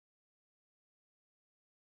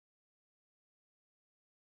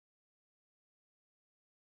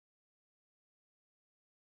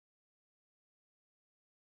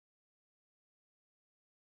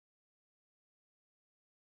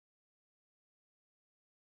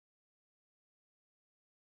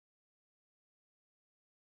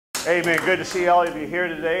Amen. Good to see all of you here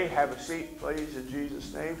today. Have a seat, please, in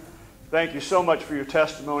Jesus' name. Thank you so much for your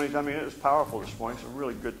testimonies. I mean, it was powerful this morning. Some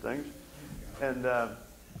really good things. And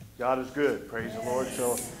God is good. Praise the Lord.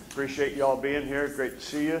 So appreciate you all being here. Great to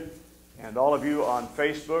see you. And all of you on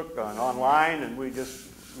Facebook, online, and we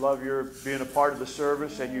just love your being a part of the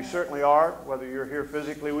service. And you certainly are, whether you're here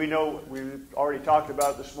physically. We know, we've already talked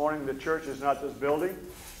about it this morning, the church is not this building.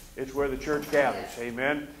 It's where the church gathers.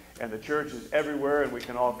 Amen. And the church is everywhere, and we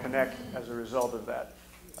can all connect as a result of that.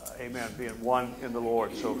 Amen. Being one in the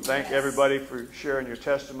Lord. So thank everybody for sharing your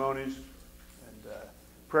testimonies and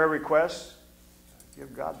prayer requests.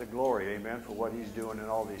 Give God the glory, amen, for what He's doing in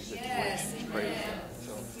all these situations. Yes, praise Him.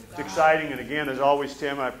 So it's exciting. And again, as always,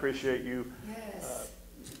 Tim, I appreciate you,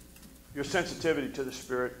 your sensitivity to the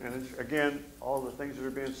Spirit. And again, all the things that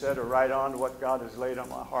are being said are right on to what God has laid on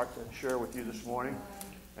my heart to share with you this morning.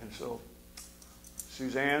 And so,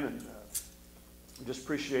 Suzanne, and just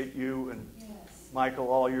appreciate you and Michael,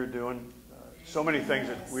 all you're doing. So many things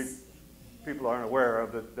that people aren't aware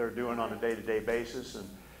of that they're doing on a day-to-day basis. And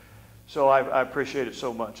so I appreciate it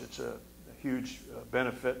so much. It's a huge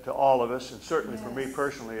benefit to all of us, and certainly for me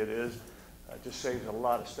personally it is. It just saves a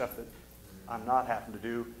lot of stuff that I'm not having to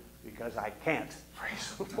do because I can't.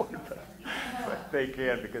 Praise the Lord. But they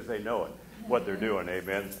can because they know it, what they're doing.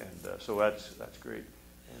 Amen. And so that's great.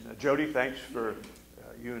 And Jody, thanks for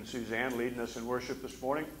you and Suzanne leading us in worship this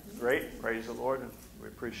morning. Great. Praise the Lord. And we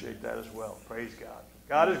appreciate that as well. Praise God.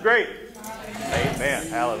 God is great. Amen.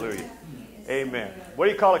 Hallelujah. Amen. What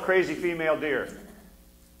do you call a crazy female deer?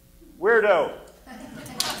 Weirdo.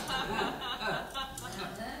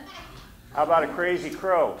 How about a crazy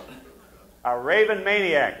crow? A raven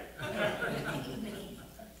maniac.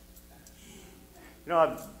 You know,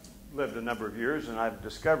 I've lived a number of years, and I've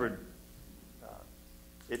discovered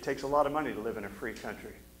it takes a lot of money to live in a free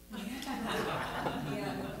country.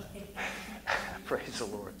 Praise the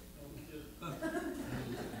Lord.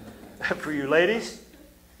 For you ladies,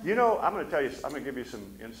 you know, I'm going to give you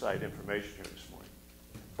some inside information here this morning.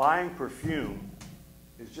 Buying perfume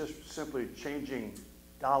is just simply changing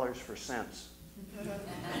dollars for cents. Amen.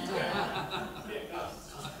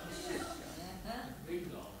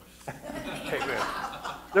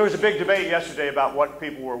 There was a big debate yesterday about what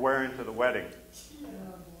people were wearing to the wedding.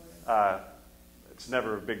 It's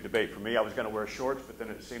never a big debate for me. I was going to wear shorts, but then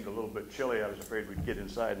it seemed a little bit chilly. I was afraid we'd get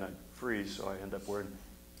inside and I'd freeze, so I ended up wearing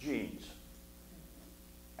jeans,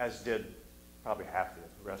 as did probably half the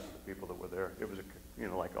rest of the people that were there. It was,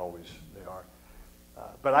 like always they are.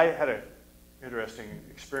 But I had an interesting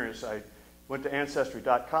experience. I went to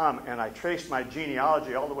Ancestry.com and I traced my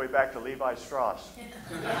genealogy all the way back to Levi Strauss.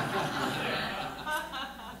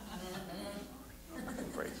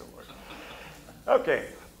 Praise the Lord. Okay.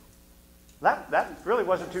 That really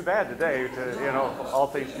wasn't too bad today, all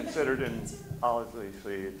things considered, and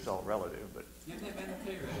obviously it's all relative. But Isn't that been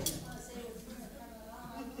okay, right?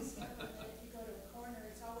 If you go to a corner,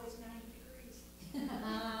 it's always 90 degrees.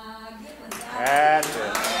 That's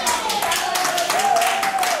it.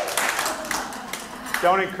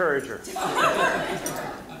 Don't encourage her.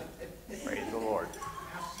 Praise the Lord.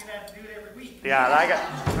 She's gonna have to do it every week. Yeah,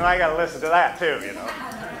 I got to listen to that too,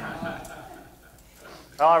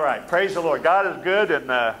 All right, praise the Lord. God is good,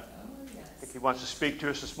 and I think He wants to speak to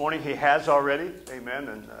us this morning. He has already, amen,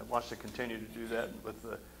 and wants to continue to do that with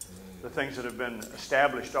the things that have been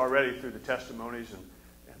established already through the testimonies and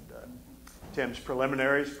Tim's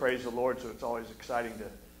preliminaries. Praise the Lord. So it's always exciting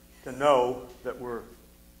to know that we're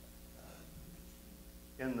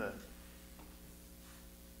in the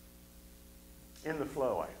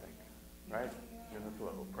flow, I think, right? In the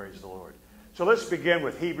flow. Praise the Lord. So let's begin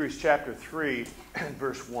with Hebrews chapter 3 and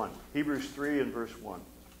verse 1. Hebrews 3 and verse 1.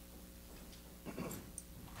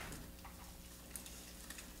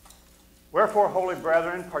 Wherefore, holy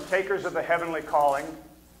brethren, partakers of the heavenly calling,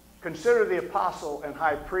 consider the apostle and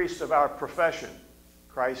high priest of our profession,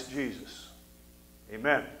 Christ Jesus.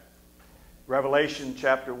 Amen. Revelation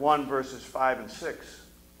chapter 1, verses 5 and 6.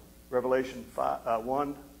 Revelation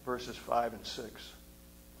 1, verses 5 and 6.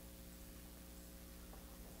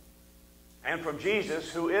 And from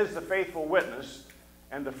Jesus, who is the faithful witness,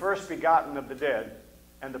 and the first begotten of the dead,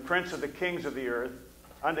 and the prince of the kings of the earth,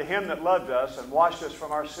 unto him that loved us, and washed us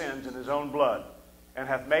from our sins in his own blood, and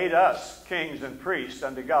hath made us kings and priests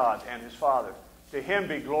unto God and his Father. To him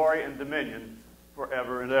be glory and dominion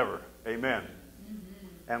forever and ever. Amen.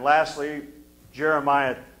 And lastly,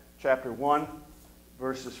 Jeremiah chapter 1,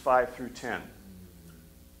 verses 5 through 10.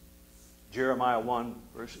 Jeremiah 1,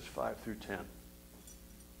 verses 5 through 10.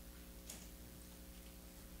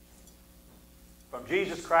 From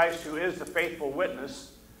Jesus Christ, who is the faithful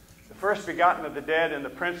witness, the first begotten of the dead and the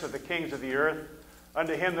prince of the kings of the earth,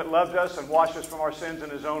 unto him that loved us and washed us from our sins in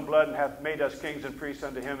his own blood and hath made us kings and priests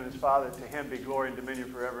unto him and his Father. To him be glory and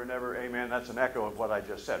dominion forever and ever. Amen. That's an echo of what I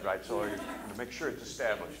just said, right? So you're going to make sure it's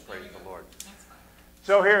established. Praise the Lord.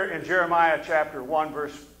 So here in Jeremiah chapter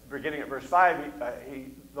 1, beginning at verse 5,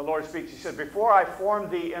 the Lord speaks. He said, before I formed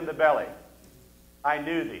thee in the belly, I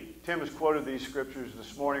knew thee. Tim has quoted these scriptures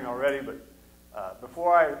this morning already, but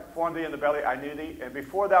before I formed thee in the belly, I knew thee. And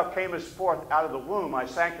before thou camest forth out of the womb, I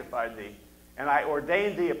sanctified thee. And I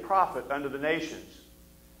ordained thee a prophet unto the nations.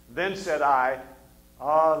 Then said I,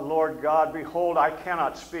 Ah, Lord God, behold, I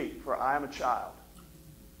cannot speak, for I am a child.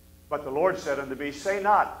 But the Lord said unto me, say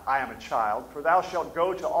not, I am a child, for thou shalt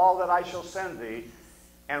go to all that I shall send thee,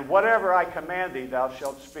 and whatever I command thee thou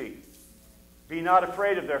shalt speak. Be not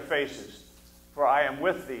afraid of their faces, for I am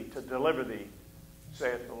with thee to deliver thee,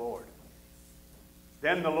 saith the Lord.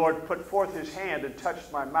 Then the Lord put forth his hand and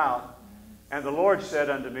touched my mouth, and the Lord said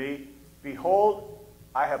unto me, behold,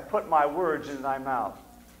 I have put my words in thy mouth.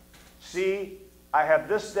 See, I have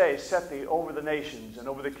this day set thee over the nations and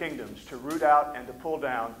over the kingdoms, to root out and to pull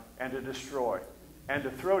down and to destroy, and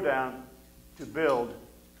to throw down, to build,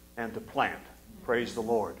 and to plant. Praise the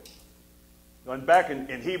Lord. Going back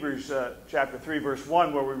in Hebrews chapter 3, verse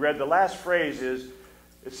 1, where we read the last phrase is,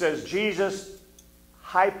 it says, Jesus,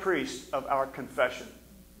 high priest of our confession,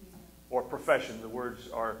 or profession. The words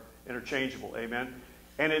are interchangeable, amen.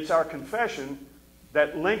 And it's our confession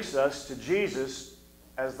that links us to Jesus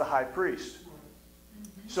as the high priest.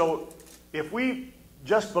 So if we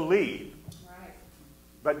just believe,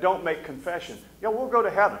 but don't make confession, we'll go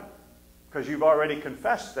to heaven because you've already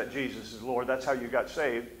confessed that Jesus is Lord. That's how you got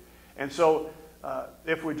saved. And so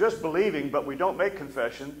if we're just believing but we don't make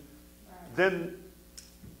confession, then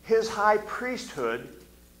his high priesthood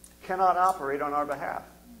cannot operate on our behalf.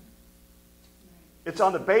 It's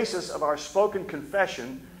on the basis of our spoken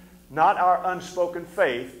confession, not our unspoken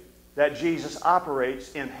faith, that Jesus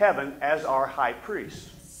operates in heaven as our high priest.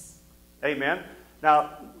 Amen.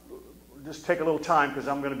 Now, just take a little time because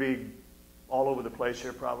I'm going to be all over the place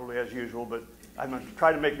here probably as usual, but I'm going to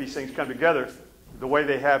try to make these things come together the way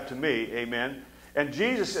they have to me. Amen. And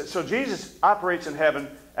Jesus operates in heaven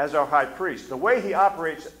as our high priest. The way he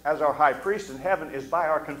operates as our high priest in heaven is by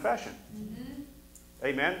our confession. Mm-hmm.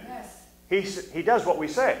 Amen. Yes. He does what we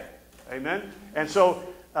say. Amen. And so,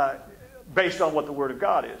 based on what the Word of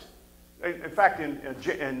God is. In fact, in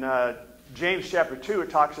James chapter 2, it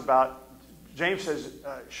talks about, James says,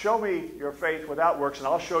 show me your faith without works, and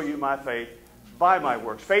I'll show you my faith by my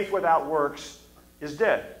works. Faith without works is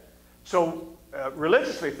dead. So,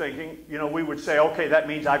 religiously thinking, we would say, okay, that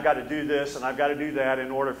means I've got to do this and I've got to do that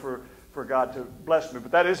in order for God to bless me.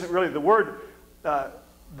 But that isn't really the word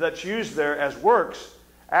that's used there as works.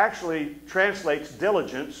 Actually translates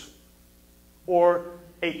diligence or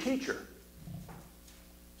a teacher.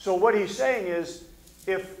 So what he's saying is,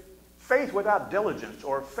 if faith without diligence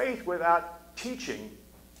or faith without teaching,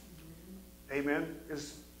 amen,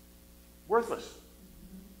 is worthless.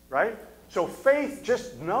 Right? So faith,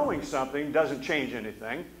 just knowing something, doesn't change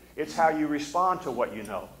anything. It's how you respond to what you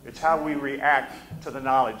know. It's how we react to the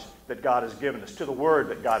knowledge that God has given us, to the word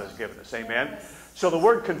that God has given us. Amen? So the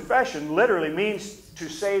word confession literally means to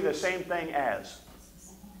say the same thing as.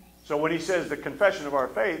 So when he says the confession of our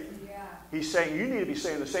faith, he's saying you need to be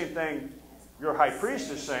saying the same thing your high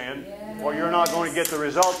priest is saying, or you're not going to get the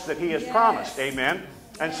results that he has promised. Amen?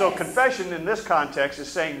 And so confession in this context is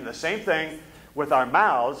saying the same thing with our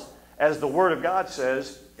mouths as the Word of God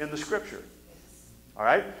says in the Scripture. All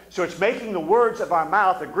right? So it's making the words of our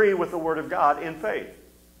mouth agree with the Word of God in faith.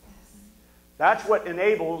 That's what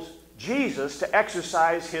enables Jesus to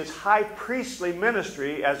exercise his high priestly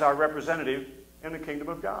ministry as our representative in the kingdom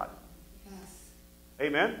of God. Yes.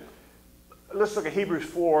 Amen? Let's look at Hebrews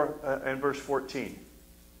 4 and verse 14.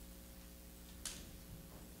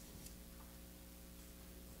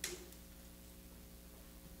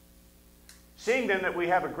 Seeing then that we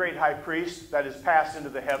have a great high priest that is passed into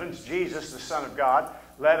the heavens, Jesus, the Son of God,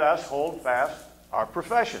 let us hold fast our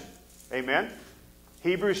profession. Amen?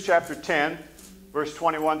 Hebrews chapter 10, verse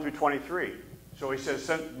 21 through 23. So he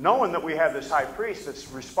says, knowing that we have this high priest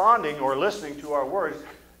that's responding or listening to our words,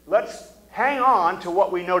 let's hang on to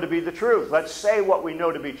what we know to be the truth. Let's say what we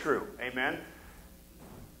know to be true. Amen?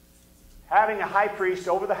 Having a high priest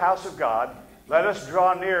over the house of God, let us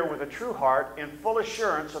draw near with a true heart in full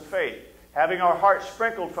assurance of faith, having our hearts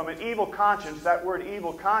sprinkled from an evil conscience. That word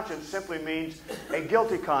evil conscience simply means a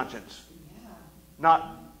guilty conscience.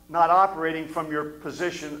 Not operating from your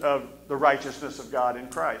position of the righteousness of God in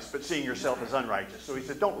Christ, but seeing yourself as unrighteous. So he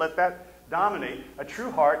said, don't let that dominate. A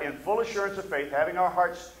true heart in full assurance of faith, having our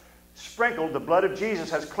hearts sprinkled. The blood of Jesus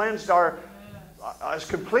has cleansed us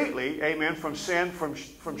completely, amen, from sin, from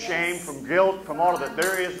shame, from guilt, from all of it.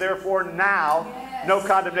 There is therefore now no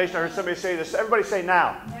condemnation. I heard somebody say this. Everybody say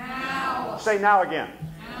now. Now. Say now again.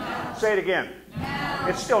 Now. Say it again. Now.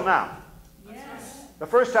 It's still now. Yes. The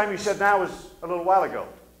first time you said now was a little while ago.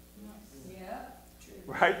 Yeah.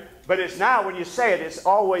 Right? But it's now. When you say it, it's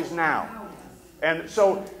always now. And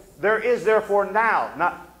so there is therefore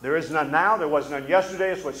now. There is none now. There was none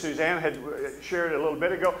yesterday. It's what Suzanne had shared a little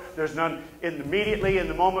bit ago. There's none immediately in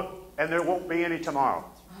the moment, and there won't be any tomorrow.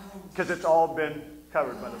 Because it's all been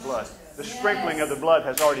covered by the blood. The sprinkling of the blood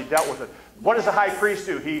has already dealt with it. What does the high priest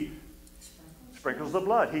do? He sprinkles the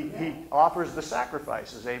blood. He offers the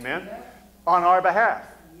sacrifices, amen, on our behalf.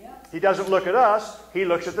 He doesn't look at us. He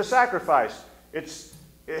looks at the sacrifice. It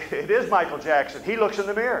is Michael Jackson. He looks in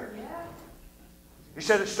the mirror. He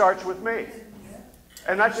said it starts with me.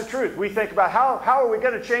 And that's the truth. We think about how are we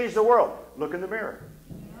going to change the world? Look in the mirror.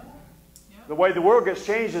 The way the world gets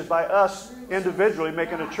changed is by us individually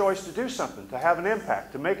making a choice to do something, to have an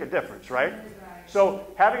impact, to make a difference, right? So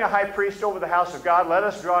having a high priest over the house of God, let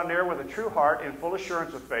us draw near with a true heart in full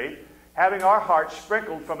assurance of faith, having our hearts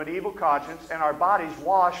sprinkled from an evil conscience and our bodies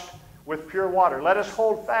washed with pure water. Let us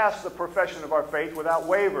hold fast the profession of our faith without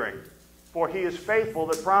wavering, for he is faithful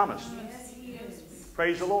that promised.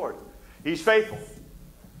 Praise the Lord. He's faithful.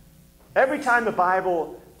 Every time the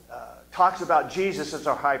Bible talks about Jesus as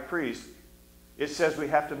our high priest, it says we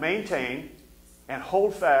have to maintain and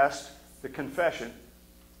hold fast the confession,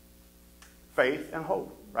 faith, and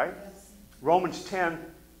hope, right? Romans 10,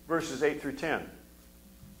 verses 8 through 10.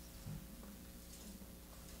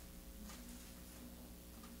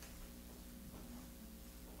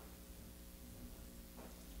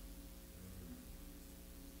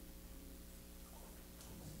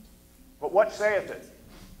 But what saith it?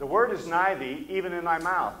 The word is nigh thee, even in thy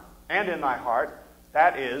mouth, and in thy heart.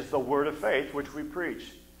 That is the word of faith which we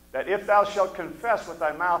preach. That if thou shalt confess with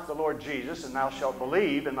thy mouth the Lord Jesus, and thou shalt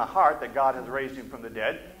believe in the heart that God hath raised him from the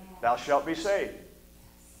dead, thou shalt be saved.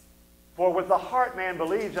 For with the heart man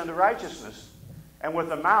believes unto righteousness, and with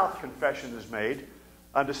the mouth confession is made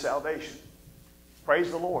unto salvation. Praise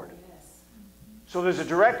the Lord. So there's a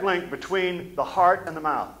direct link between the heart and the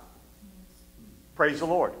mouth. Praise the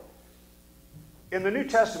Lord. In the New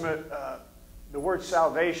Testament, the word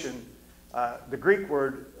salvation, the Greek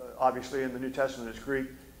word, obviously in the New Testament is Greek,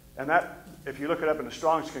 and that, if you look it up in the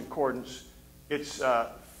Strong's Concordance, it's the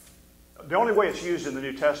only way it's used in the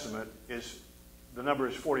New Testament is the number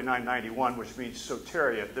is 4991, which means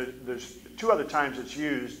soteria. There's two other times it's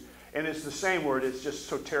used, and it's the same word. It's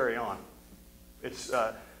just soterion. It's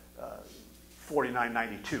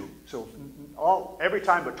 4992. So every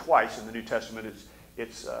time but twice in the New Testament,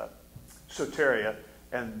 it's soteria,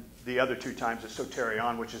 and the other two times it's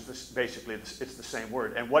soterion, which is basically it's the same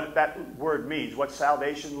word. And what that word means, what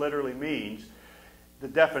salvation literally means, the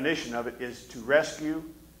definition of it is to rescue,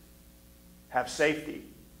 have safety,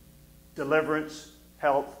 deliverance,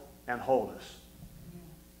 health, and wholeness.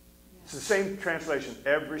 It's the same translation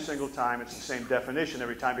every single time. It's the same definition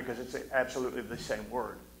every time because it's absolutely the same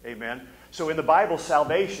word. Amen? So in the Bible,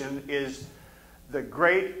 salvation is the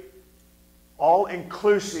great,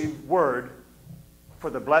 all-inclusive word for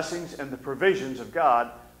the blessings and the provisions of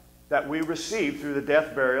God that we receive through the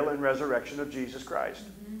death, burial, and resurrection of Jesus Christ.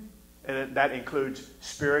 And that includes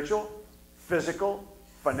spiritual, physical,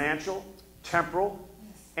 financial, temporal,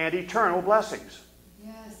 and eternal blessings.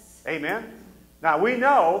 Yes. Amen? Now, we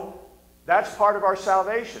know that's part of our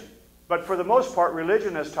salvation. But for the most part,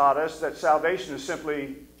 religion has taught us that salvation is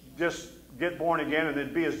simply just get born again and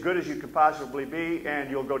then be as good as you can possibly be and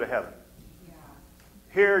you'll go to heaven. Yeah.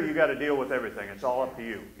 Here, you got to deal with everything. It's all up to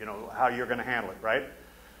you, how you're going to handle it, right?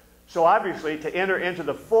 So obviously, to enter into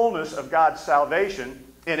the fullness of God's salvation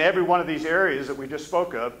in every one of these areas that we just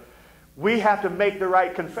spoke of, we have to make the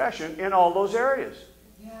right confession in all those areas.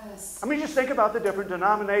 Yes. I mean, just think about the different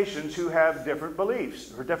denominations who have different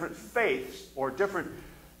beliefs or different faiths or different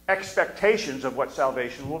expectations of what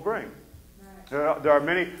salvation will bring. Right. There are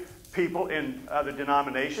many people in other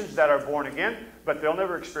denominations that are born again, but they'll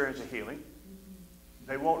never experience a healing.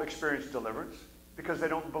 They won't experience deliverance because they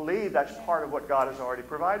don't believe that's part of what God has already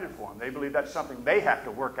provided for them. They believe that's something they have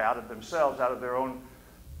to work out of themselves, out of their own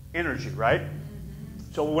energy, right?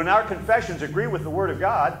 So when our confessions agree with the Word of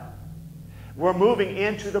God, we're moving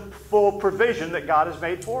into the full provision that God has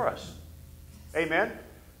made for us. Amen?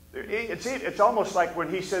 It's almost like when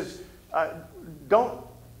he says, don't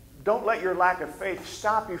let your lack of faith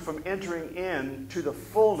stop you from entering into the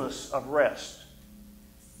fullness of rest.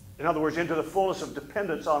 In other words, into the fullness of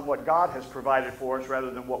dependence on what God has provided for us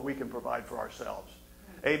rather than what we can provide for ourselves.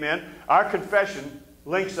 Amen. Our confession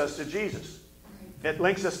links us to Jesus. It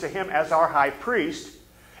links us to him as our high priest.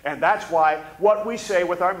 And that's why what we say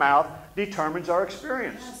with our mouth determines our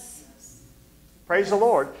experience. Praise the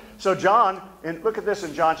Lord. So John, and look at this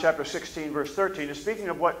in John chapter 16, verse 13. And speaking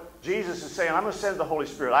of what Jesus is saying, I'm going to send the Holy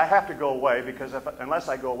Spirit. I have to go away because unless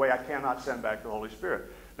I go away, I cannot send back the Holy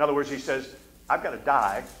Spirit. In other words, he says, I've got to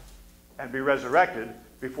die and be resurrected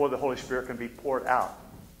before the Holy Spirit can be poured out.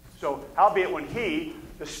 So, howbeit when he,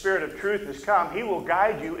 the Spirit of truth, is come, he will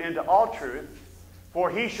guide you into all truth. For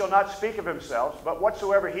he shall not speak of himself, but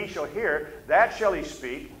whatsoever he shall hear, that shall he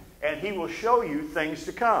speak, and he will show you things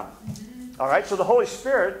to come. All right, so the Holy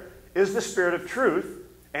Spirit is the Spirit of truth,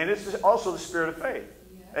 and it's also the Spirit of faith.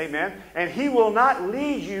 Amen. And he will not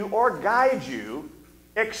lead you or guide you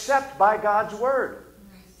except by God's Word.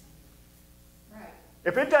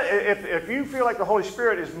 If you feel like the Holy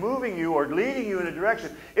Spirit is moving you or leading you in a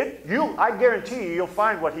direction, I guarantee you'll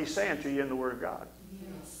find what he's saying to you in the Word of God.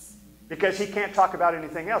 Yes. Because he can't talk about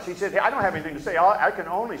anything else. He said, hey, I don't have anything to say. I can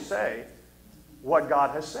only say what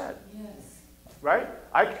God has said. Yes. Right?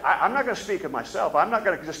 I'm not going to speak of myself. I'm not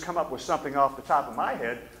going to just come up with something off the top of my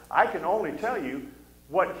head. I can only tell you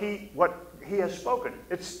what he has spoken.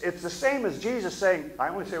 It's the same as Jesus saying, I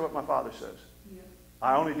only say what my Father says.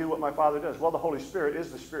 I only do what my Father does. Well, the Holy Spirit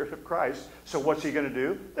is the Spirit of Christ. So what's he going to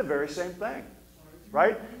do? The very same thing.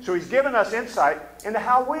 Right? So he's given us insight into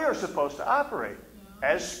how we are supposed to operate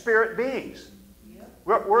as spirit beings.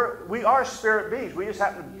 We are spirit beings. We just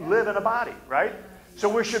happen to live in a body. Right? So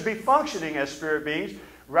we should be functioning as spirit beings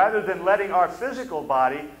rather than letting our physical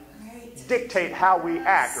body dictate how we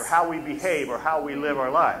act or how we behave or how we live our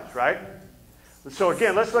lives. Right? So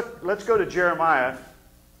again, let's go to Jeremiah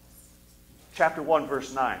chapter 1,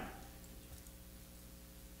 verse 9.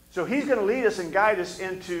 So he's going to lead us and guide us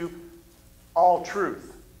into all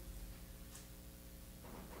truth.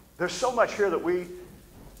 There's so much here that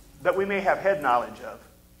we may have head knowledge of,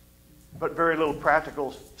 but very little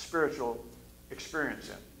practical spiritual experience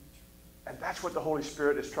in. And that's what the Holy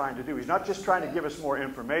Spirit is trying to do. He's not just trying to give us more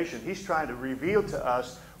information. He's trying to reveal to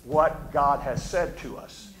us what God has said to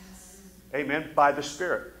us. Yes. Amen. By the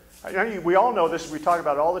Spirit. We all know this. We talk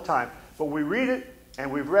about it all the time. But we read it,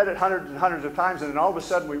 and we've read it hundreds and hundreds of times, and then all of a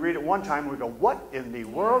sudden we read it one time, and we go, what in the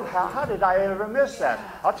world? How did I ever miss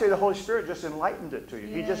that? I'll tell you, the Holy Spirit just enlightened it to you.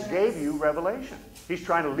 He just gave you revelation. He's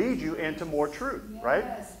trying to lead you into more truth, right?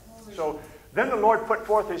 So then the Lord put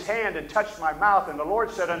forth his hand and touched my mouth, and the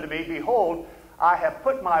Lord said unto me, behold, I have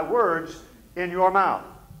put my words in your mouth.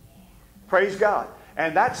 Praise God.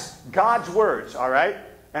 And that's God's words, all right?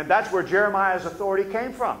 And that's where Jeremiah's authority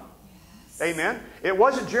came from. Amen. It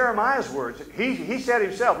wasn't Jeremiah's words. He said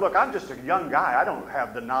himself, look, I'm just a young guy. I don't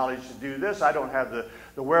have the knowledge to do this. I don't have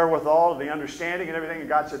the wherewithal, the understanding and everything. And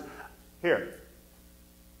God said, here,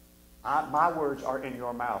 my words are in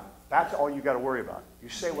your mouth. That's all you got to worry about. You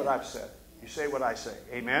say what I've said. You say what I say.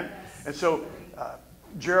 Amen. And so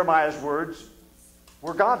Jeremiah's words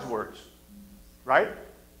were God's words. Right?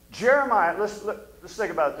 Jeremiah, let's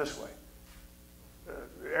think about it this way.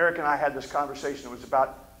 Eric and I had this conversation. It was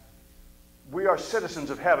about we are citizens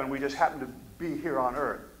of heaven. We just happen to be here on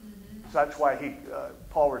earth. So that's why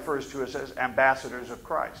Paul refers to us as ambassadors of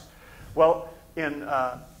Christ. Well,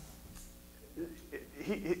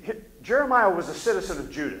 Jeremiah was a citizen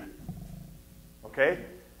of Judah. Okay?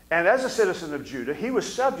 And as a citizen of Judah, he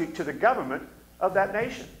was subject to the government of that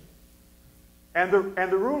nation. And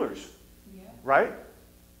the rulers. Yeah. Right?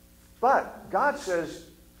 But God says,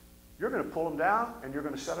 you're going to pull them down and you're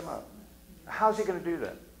going to set them up. How's he going to do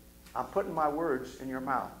that? I'm putting my words in your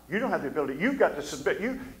mouth. You don't have the ability. You've got to submit.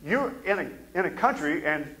 You're in a country,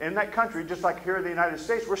 and in that country, just like here in the United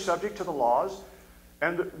States, we're subject to the laws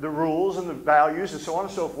and the rules and the values and so on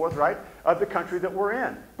and so forth, right, of the country that we're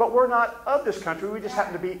in. But we're not of this country. We just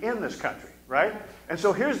happen to be in this country, right? And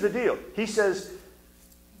so here's the deal. He says,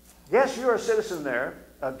 yes, you're a citizen there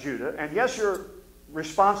of Judah, and yes, you're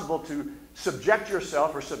responsible to subject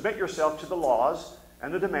yourself or submit yourself to the laws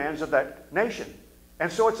and the demands of that nation.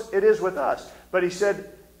 And so it is with us. But he said,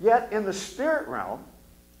 yet in the spirit realm,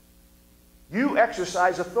 you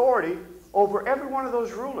exercise authority over every one of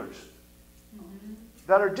those rulers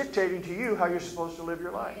that are dictating to you how you're supposed to live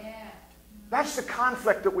your life. Yeah. That's the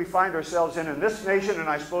conflict that we find ourselves in this nation, and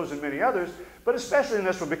I suppose in many others, but especially in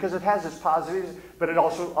this one, because it has its positives, but it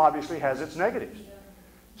also obviously has its negatives. Yeah.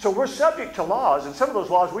 So we're subject to laws, and some of those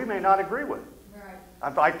laws we may not agree with.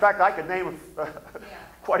 Right. In fact, I could name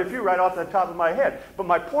quite a few right off the top of my head. But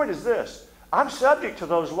my point is this. I'm subject to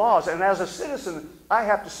those laws, and as a citizen, I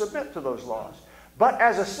have to submit to those laws. But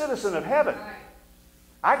as a citizen of heaven,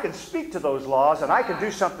 I can speak to those laws and I can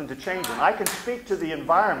do something to change them. I can speak to the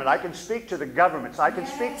environment. I can speak to the governments. I can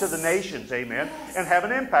speak to the nations, amen, and have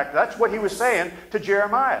an impact. That's what he was saying to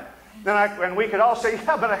Jeremiah. And we could all say,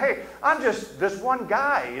 yeah, but hey, I'm just this one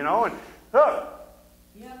guy, you know, and look,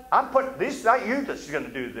 I'm putting, these not you that's going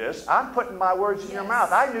to do this. I'm putting my words in your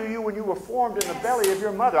mouth. I knew you when you were formed in the belly of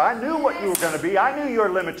your mother. I knew what you were going to be. I knew your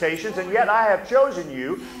limitations, and yet I have chosen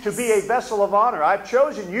you to be a vessel of honor. I've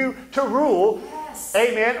chosen you to rule,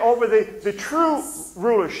 amen, over the true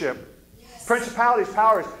rulership, principalities,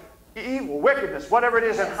 powers, evil, wickedness, whatever it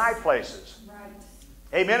is in high places.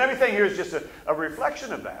 Amen. Everything here is just a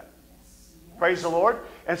reflection of that. Praise the Lord.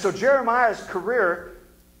 And so Jeremiah's career,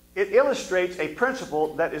 it illustrates a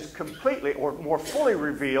principle that is completely or more fully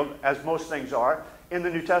revealed, as most things are, in the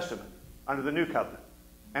New Testament, under the New Covenant.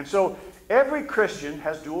 And so every Christian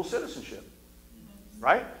has dual citizenship.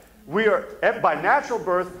 Right? We are, by natural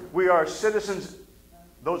birth, we are citizens.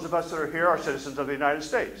 Those of us that are here are citizens of the United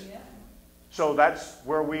States. So that's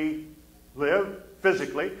where we live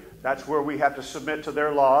physically. That's where we have to submit to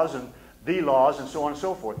their laws and the laws and so on and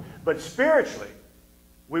so forth. But spiritually,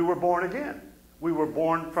 we were born again. We were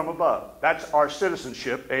born from above. That's our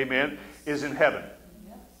citizenship, amen, is in heaven.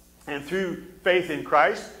 And through faith in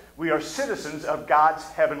Christ, we are citizens of God's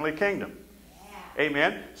heavenly kingdom.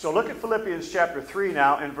 Amen. So look at Philippians chapter 3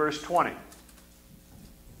 now and verse 20.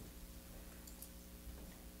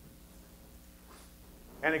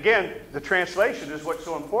 And again, the translation is what's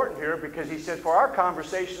so important here, because he said, for our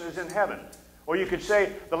conversation is in heaven. Or you could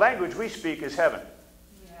say, the language we speak is heaven.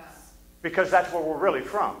 Because that's where we're really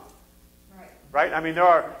from. Right? I mean,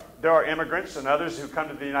 there are immigrants and others who come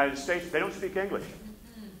to the United States. They don't speak English.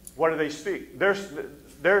 What do they speak?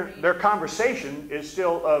 Their conversation is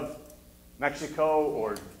still of Mexico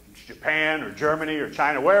or Japan or Germany or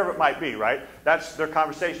China, wherever it might be, right? That's their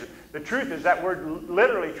conversation. The truth is that word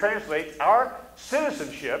literally translates, our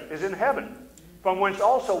citizenship is in heaven, from whence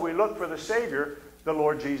also we look for the Savior, the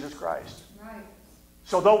Lord Jesus Christ. Right.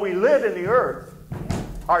 So though we live in the earth,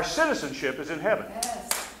 our citizenship is in heaven.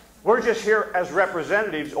 We're just here as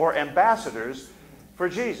representatives or ambassadors for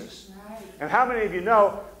Jesus. Right. And how many of you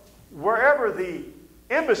know, wherever the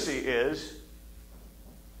embassy is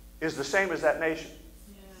the same as that nation?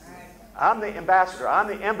 Yes. Right. I'm the ambassador. I'm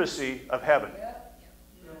the embassy of heaven. Yep.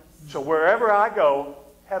 So wherever I go,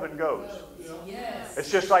 heaven goes. Yes.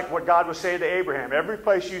 It's just like what God was saying to Abraham. Every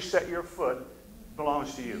place you set your foot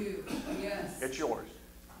belongs to you. Yes. It's yours.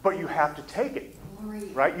 But you have to take it.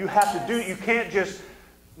 Right? You have to do it. You can't just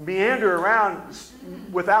meander around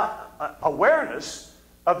without awareness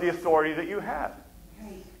of the authority that you have.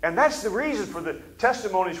 And that's the reason for the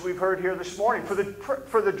testimonies we've heard here this morning, for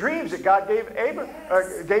the dreams that God gave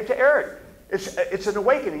to Eric. It's an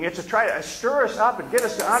awakening. It's a try to stir us up and get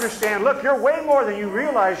us to understand, look, you're way more than you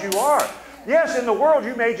realize you are. Yes, in the world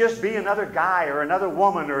you may just be another guy or another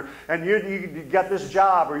woman, and you got this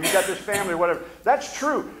job or you got this family or whatever. That's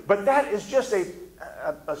true. But that is just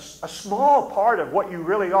a small part of what you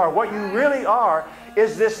really are. What you really are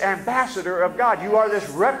is this ambassador of God. You are this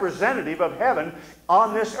representative of heaven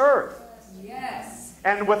on this earth. Yes.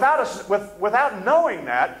 And without knowing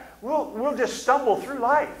that, we'll just stumble through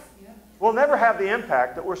life. We'll never have the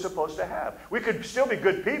impact that we're supposed to have. We could still be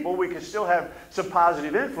good people. We could still have some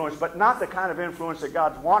positive influence, but not the kind of influence that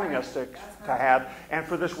God's wanting us to have and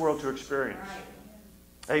for this world to experience.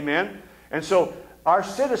 Amen? And so our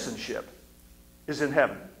citizenship is in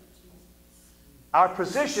heaven. Our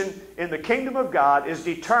position in the kingdom of God is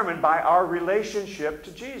determined by our relationship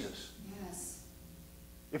to Jesus. Yes.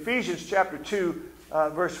 Ephesians chapter 2,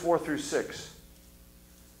 verse 4 through 6.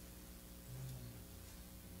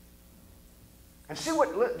 And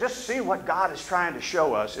just see what God is trying to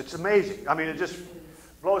show us. It's amazing. I mean, it just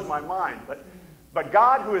blows my mind. But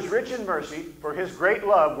God, who is rich in mercy, for his great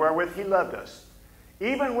love wherewith he loved us,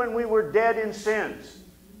 even when we were dead in sins,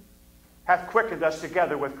 hath quickened us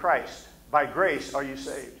together with Christ. By grace are you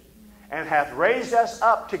saved. And hath raised us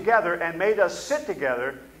up together and made us sit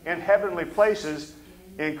together in heavenly places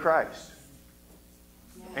in Christ.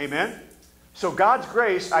 Yes. Amen? So God's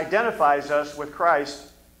grace identifies us with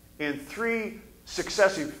Christ in three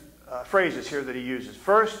successive phrases here that he uses.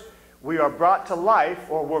 First, we are brought to life,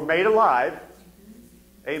 or we're made alive.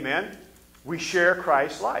 Amen? We share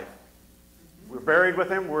Christ's life. We're buried with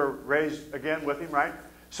him. We're raised again with him, right?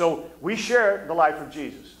 So we share the life of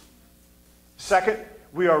Jesus. Second,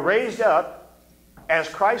 we are raised up as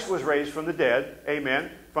Christ was raised from the dead,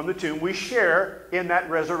 amen, from the tomb. We share in that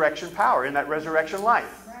resurrection power, in that resurrection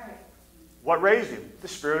life. Right. What raised him? The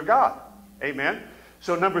Spirit of God. Amen.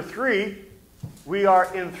 So number three, we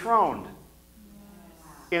are enthroned.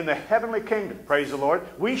 in the heavenly kingdom, praise the Lord,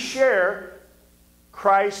 we share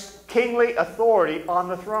Christ's kingly authority on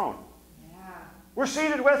the throne. We're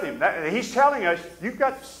seated with him. He's telling us, you've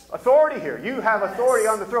got authority here. You have authority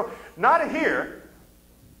on the throne. Not here,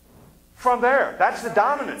 from there. That's the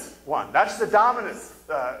dominant one. That's the dominant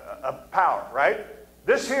power, right?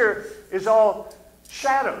 This here is all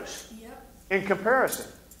shadows in comparison.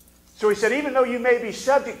 So he said, even though you may be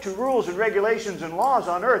subject to rules and regulations and laws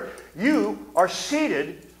on earth, you are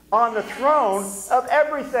seated on the throne of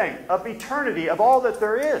everything, of eternity, of all that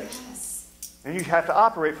there is. And you have to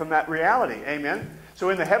operate from that reality. Amen. So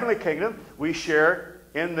in the heavenly kingdom, we share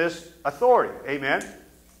in this authority. Amen.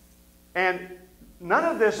 And none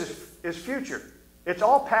of this is future. It's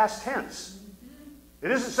all past tense.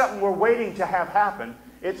 It isn't something we're waiting to have happen.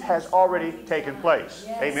 It has already taken place.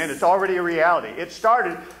 Amen. It's already a reality. It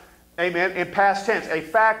started, amen, in past tense. A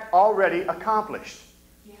fact already accomplished.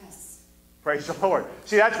 Yes. Praise the Lord.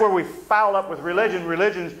 See, that's where we foul up with religion.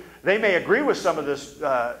 Religions, they may agree with some of this,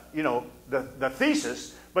 the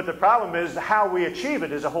thesis, but the problem is how we achieve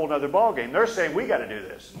it is a whole other ballgame. They're saying we got to do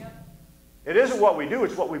this. Yep. It isn't what we do,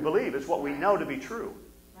 it's what we believe. It's what we know to be true.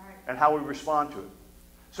 Right. And how we respond to it.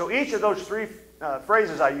 So each of those three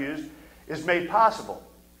phrases I used is made possible.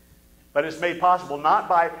 But it's made possible not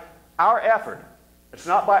by our effort. It's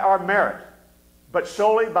not by our merit. But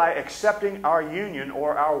solely by accepting our union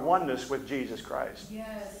or our oneness with Jesus Christ.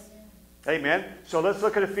 Yes. Amen. So let's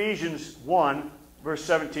look at Ephesians 1, verse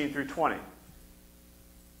 17 through 20.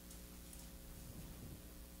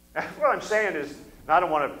 What I'm saying is, and I don't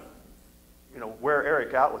want to, wear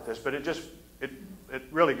Eric out with this, but it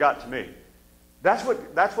really got to me. That's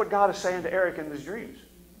what God is saying to Eric in his dreams.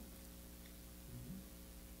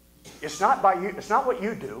 It's not by you. It's not what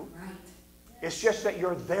you do. It's just that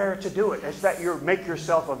you're there to do it. It's that you make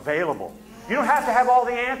yourself available. You don't have to have all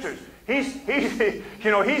the answers. He's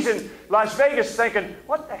in Las Vegas thinking,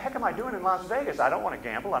 what the heck am I doing in Las Vegas? I don't want to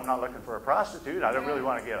gamble. I'm not looking for a prostitute. I don't really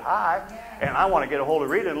want to get high. And I want to get a hold of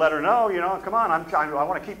Rita and let her know, come on, I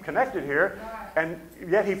want to keep connected here. And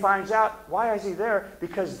yet he finds out, why is he there?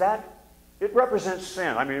 Because it represents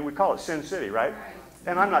sin. I mean, we call it Sin City, right?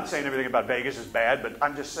 And I'm not saying everything about Vegas is bad, but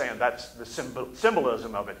I'm just saying that's the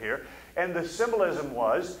symbolism of it here. And the symbolism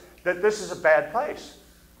was that this is a bad place.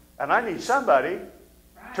 And I need somebody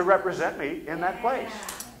to represent me in that place.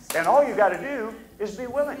 And all you got to do is be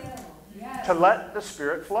willing to let the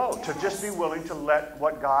Spirit flow, to just be willing to let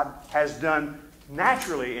what God has done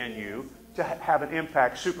naturally in you to have an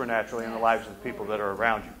impact supernaturally in the lives of the people that are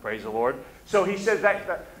around you. Praise the Lord. So he says that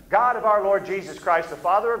the God of our Lord Jesus Christ, the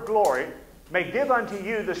Father of glory, may give unto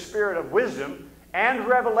you the spirit of wisdom and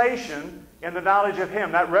revelation in the knowledge of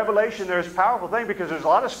Him. That revelation there is a powerful thing, because there's a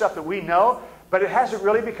lot of stuff that we know, but it hasn't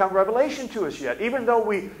really become revelation to us yet. Even though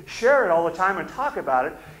we share it all the time and talk about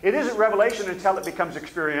it, it isn't revelation until it becomes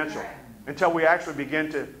experiential, until we actually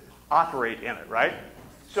begin to operate in it, right?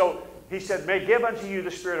 So he said, may give unto you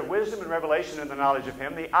the spirit of wisdom and revelation in the knowledge of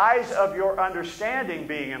Him, the eyes of your understanding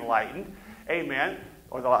being enlightened, amen,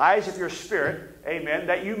 or the eyes of your spirit, amen,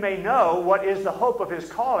 that you may know what is the hope of His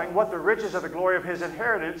calling, what the riches of the glory of His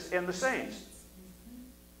inheritance in the saints,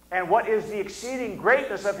 and what is the exceeding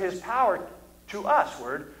greatness of His power to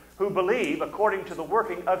usward, who believe, according to the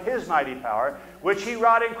working of His mighty power, which He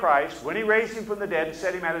wrought in Christ, when He raised Him from the dead and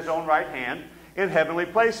set Him at His own right hand in heavenly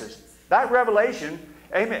places. That revelation,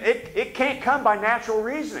 amen, it can't come by natural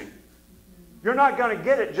reasoning. You're not going to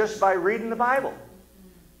get it just by reading the Bible.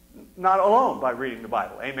 Not alone by reading the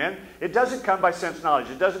Bible. Amen. It doesn't come by sense knowledge.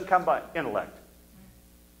 It doesn't come by intellect.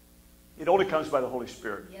 It only comes by the Holy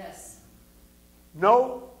Spirit. Yes.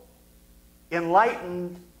 No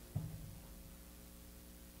enlightened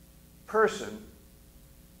person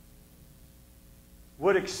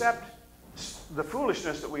would accept the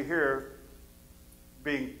foolishness that we hear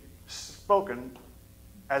being spoken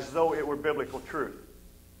as though it were biblical truth.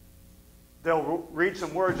 They'll read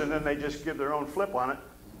some words and then they just give their own flip on it.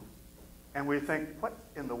 And we think, what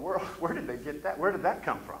in the world? Where did they get that? Where did that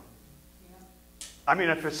come from? Yeah. I mean,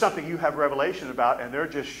 if it's something you have revelation about and they're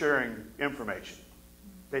just sharing information,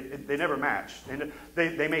 they never match.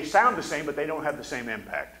 They may sound the same, but they don't have the same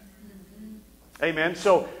impact. Mm-hmm. Amen.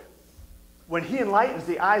 So when He enlightens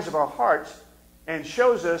the eyes of our hearts and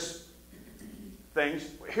shows us things,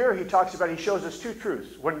 here He talks about, He shows us two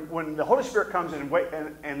truths. When the Holy Spirit comes in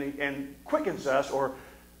and quickens us, or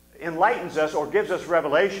enlightens us, or gives us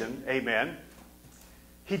revelation, amen,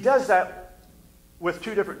 He does that with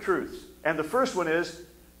two different truths. And the first one is,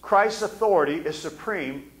 Christ's authority is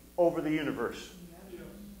supreme over the universe.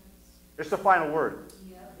 It's the final word.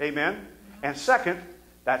 Amen. And second,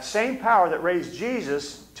 that same power that raised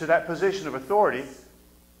Jesus to that position of authority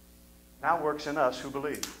now works in us who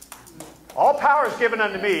believe. All power is given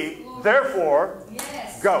unto me, therefore,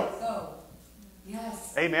 go.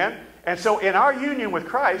 Yes. Amen? And so in our union with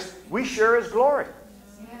Christ, we share His glory.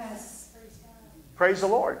 Yes. Praise the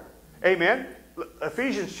Lord. Amen?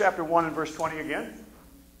 Ephesians chapter 1 and verse 20 again.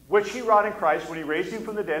 Which He wrought in Christ when He raised Him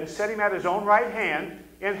from the dead and set Him at His own right hand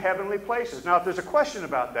in heavenly places. Now, if there's a question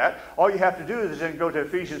about that, all you have to do is then go to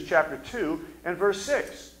Ephesians chapter 2 and verse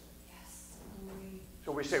 6. Yes.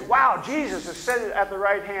 So we say, wow, Jesus is seated at the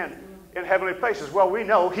right hand in heavenly places. Well, we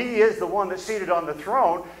know He is the one that's seated on the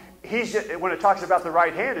throne. He's just, when it talks about the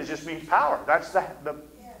right hand, it just means power. That's the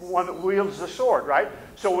one that wields the sword, right?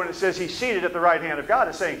 So when it says He's seated at the right hand of God,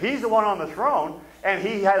 it's saying He's the one on the throne, and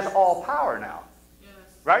He has all power now.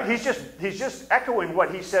 Right? He's just echoing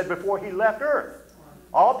what He said before He left earth.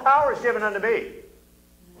 All power is given unto me.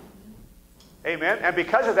 Amen. And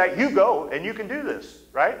because of that, you go and you can do this.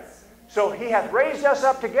 Right? So He hath raised us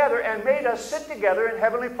up together and made us sit together in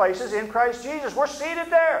heavenly places in Christ Jesus. We're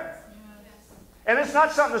seated there. And it's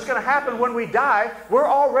not something that's going to happen when we die. We're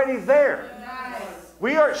already there.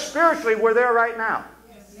 We are spiritually, we're there right now.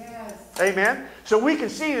 Amen. So we can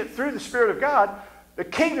see that through the Spirit of God, the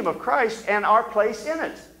kingdom of Christ and our place in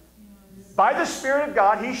it. By the Spirit of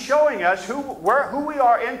God, He's showing us who we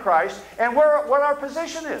are in Christ and what our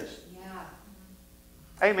position is.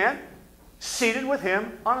 Amen. Seated with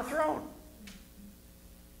Him on a throne.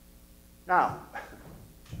 Now,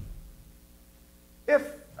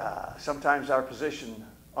 if sometimes our position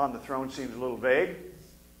on the throne seems a little vague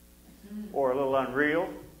or a little unreal,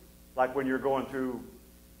 like when you're going through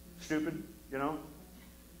stupid, you know,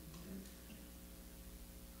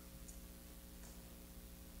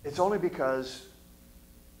 it's only because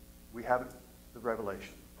we haven't the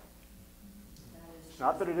revelation. It's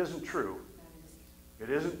not that it isn't true. It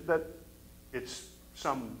isn't that it's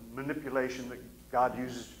some manipulation that God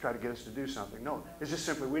uses to try to get us to do something. No, it's just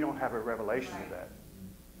simply we don't have a revelation of that.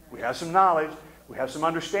 We have some knowledge, we have some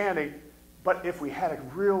understanding, but if we had a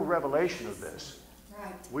real revelation of this,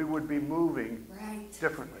 we would be moving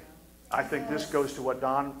differently. I think this goes to what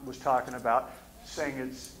Don was talking about,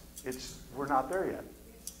 saying we're not there yet.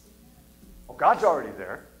 Well, God's already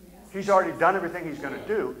there. He's already done everything He's going to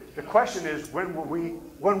do. The question is, when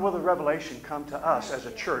will the revelation come to us as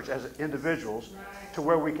a church, as individuals, to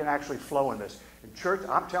where we can actually flow in this? In church,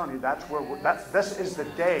 I'm telling you, this is the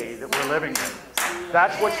day that we're living in.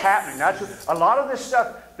 That's what's happening. A lot of this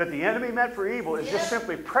stuff that the enemy meant for evil is just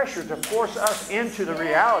simply pressure to force us into the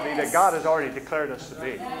reality that God has already declared us to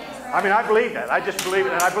be. I mean, I believe that. I just believe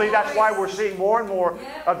it. And I believe that's why we're seeing more and more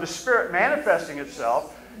of the Spirit manifesting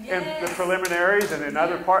itself in the preliminaries and in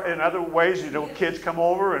other ways. You know, kids come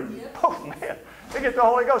over and, oh man, they get the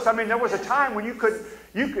Holy Ghost. I mean, there was a time when you could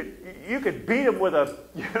beat them with a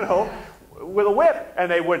whip and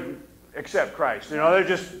they wouldn't accept Christ. You know,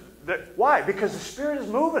 why? Because the Spirit is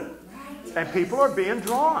moving and people are being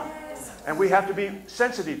drawn. And we have to be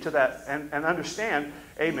sensitive to that and understand,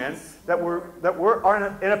 amen, that we're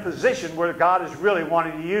in a position where God is really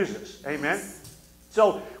wanting to use us. Amen.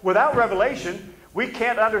 So without revelation, we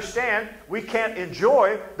can't understand, we can't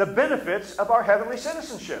enjoy the benefits of our heavenly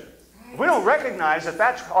citizenship. If we don't recognize that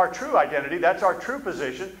that's our true identity, that's our true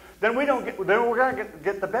position, then we're going to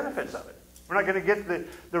get the benefits of it. We're not going to get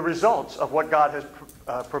the results of what God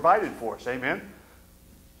has provided for us. Amen?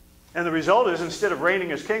 And the result is, instead of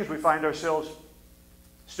reigning as kings, we find ourselves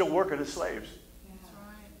still working as slaves.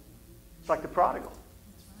 It's like the prodigal.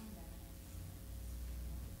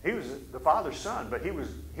 He was the father's son, but he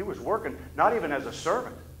was working not even as a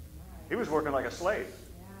servant. He was working like a slave.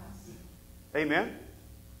 Amen?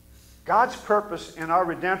 God's purpose in our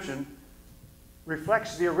redemption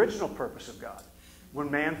reflects the original purpose of God when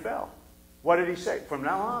man fell. What did He say? From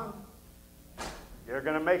now on, you're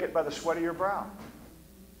going to make it by the sweat of your brow.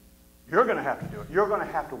 You're going to have to do it. You're going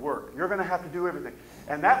to have to work. You're going to have to do everything.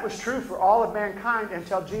 And that was true for all of mankind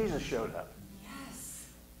until Jesus showed up. Yes.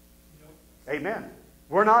 Amen.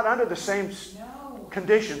 We're not under the same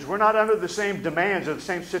conditions. We're not under the same demands or the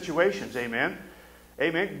same situations. Amen.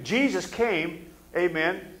 Amen. Jesus came,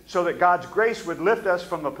 amen, so that God's grace would lift us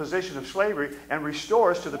from a position of slavery and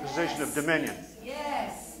restore us to the position of dominion.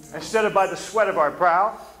 Yes. Instead of by the sweat of our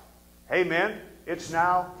brow, amen, it's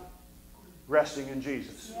now resting in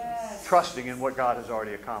Jesus. Yes. Trusting in what God has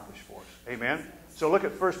already accomplished for us. Amen. So look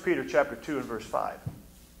at 1 Peter chapter 2 and verse 5.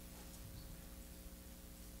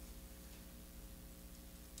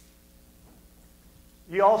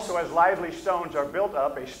 Ye also as lively stones are built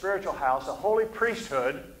up a spiritual house, a holy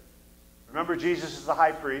priesthood. Remember, Jesus is the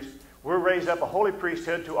high priest. We're raised up a holy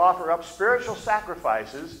priesthood to offer up spiritual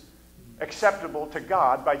sacrifices acceptable to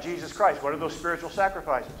God by Jesus Christ. What are those spiritual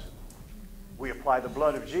sacrifices? we apply the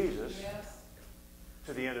blood of Jesus Yes.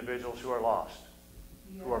 to the individuals who are lost,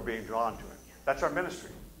 who are being drawn to him. That's our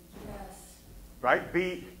ministry. Yes. Right?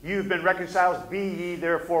 You've been reconciled, be ye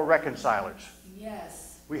therefore reconcilers.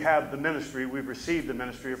 Yes. We have the ministry, we've received the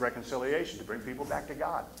ministry of reconciliation to bring people back to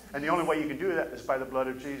God. And the only way you can do that is by the blood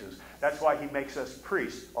of Jesus. That's why he makes us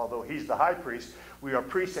priests. Although he's the high priest, we are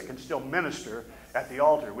priests that can still minister at the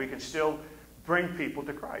altar. We can still bring people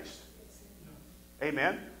to Christ.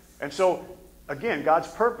 Amen? And so, again, God's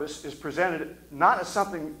purpose is presented not as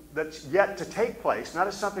something that's yet to take place, not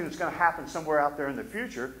as something that's going to happen somewhere out there in the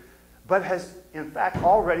future, but has, in fact,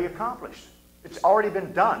 already accomplished. It's already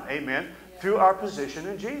been done, amen, through our position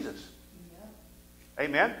in Jesus.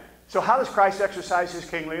 Amen? So how does Christ exercise his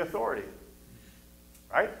kingly authority?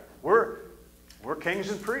 Right? We're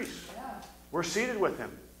kings and priests. Yeah. We're seated with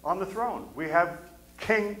him on the throne. We have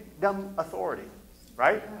kingdom authority.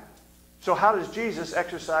 Right? So how does Jesus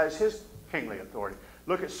exercise his kingly authority?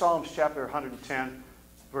 Look at Psalms chapter 110,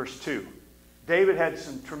 verse 2. David had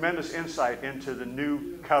some tremendous insight into the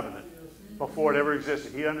new covenant before it ever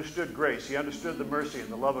existed. He understood grace. He understood the mercy and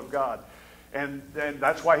the love of God. And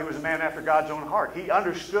that's why he was a man after God's own heart. He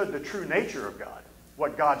understood the true nature of God.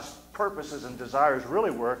 What God's purposes and desires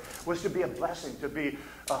really were was to be a blessing, to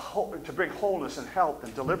bring wholeness and health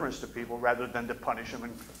and deliverance to people rather than to punish them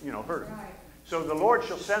and hurt them. Right. So the Lord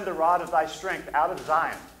shall send the rod of thy strength out of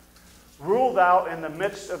Zion. Rule thou in the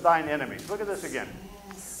midst of thine enemies. Look at this again.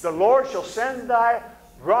 The Lord shall send thy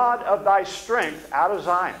rod of thy strength out of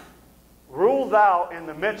Zion. Rule thou in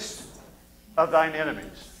the midst of thine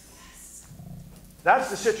enemies.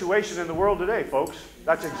 That's the situation in the world today, folks.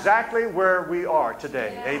 That's exactly where we are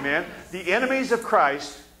today. Yeah. Amen. The enemies of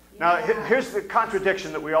Christ. Now, here's the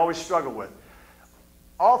contradiction that we always struggle with.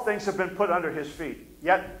 All things have been put under his feet,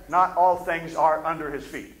 yet not all things are under his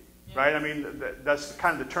feet. Right? I mean, that's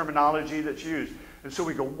kind of the terminology that's used. And so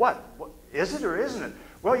we go, what? Is it or isn't it?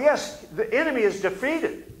 Well, yes, the enemy is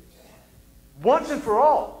defeated. Once and for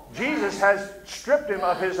all. Jesus has stripped him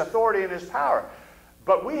of his authority and his power.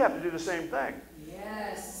 But we have to do the same thing.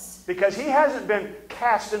 Yes. Because he hasn't been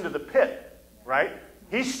cast into the pit, right?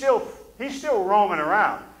 He's still roaming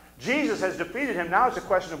around. Jesus has defeated him. Now it's a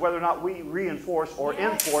question of whether or not we reinforce or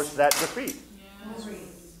enforce that defeat.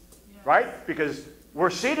 Right? Because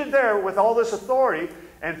we're seated there with all this authority,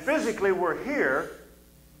 and physically we're here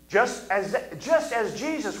just as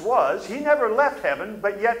Jesus was. He never left heaven,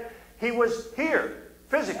 but yet he was here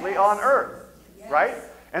physically on earth. Right?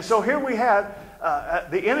 And so here we have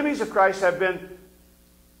the enemies of Christ have been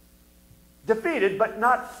defeated, but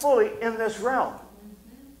not fully in this realm.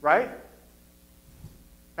 Right?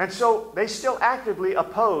 And so they still actively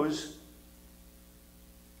oppose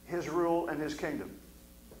his rule and his kingdom.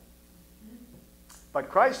 But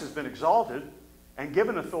Christ has been exalted and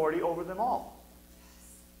given authority over them all.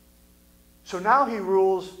 So now he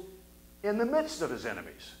rules in the midst of his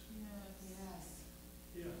enemies.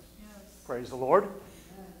 Yes. Praise the Lord.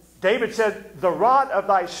 David said, the rod of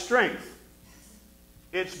thy strength,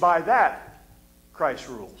 it's by that Christ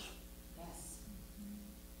rules. Yes.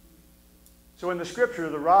 So in the scripture,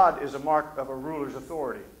 the rod is a mark of a ruler's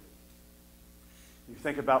authority. You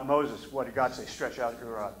think about Moses, what did God say? Stretch out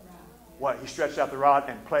your rod. What? He stretched out the rod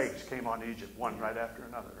and plagues came on Egypt, one right after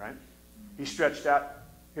another, right? He stretched out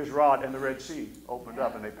his rod and the Red Sea opened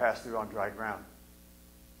up and they passed through on dry ground.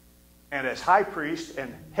 And as high priest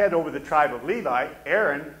and head over the tribe of Levi,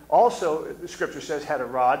 Aaron also, the scripture says, had a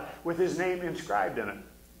rod with his name inscribed in it.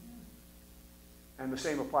 And the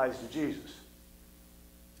same applies to Jesus.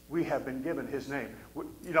 We have been given his name.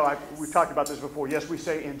 We've talked about this before. Yes, we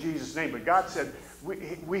say in Jesus' name, but God said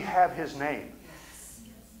we have his name.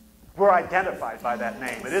 We're identified by that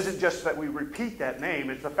name. It isn't just that we repeat that name.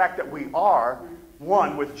 It's the fact that we are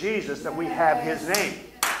one with Jesus, that we have his name.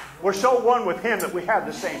 We're so one with him that we have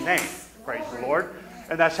the same name. Praise the Lord.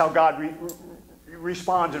 And that's how God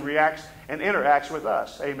responds and reacts and interacts with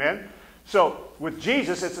us. Amen. So with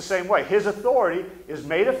Jesus, it's the same way. His authority is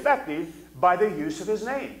made effective by the use of his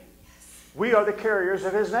name. We are the carriers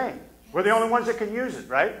of his name. We're the only ones that can use it,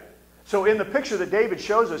 right? So in the picture that David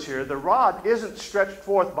shows us here, the rod isn't stretched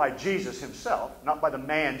forth by Jesus himself, not by the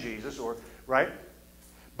man Jesus, right?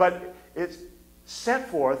 But it's sent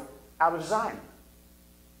forth out of Zion.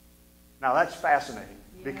 Now that's fascinating,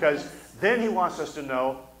 because then he wants us to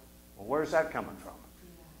know, well, where's that coming from?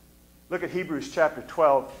 Look at Hebrews chapter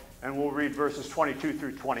 12, and we'll read verses 22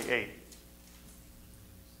 through 28.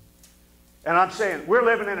 And I'm saying, we're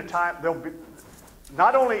living in a time,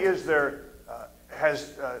 not only is there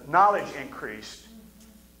has knowledge increased,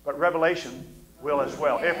 but revelation will as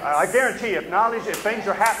well. I guarantee if things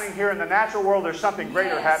are happening here in the natural world, there's something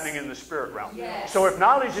greater happening in the spirit realm. Yes. So if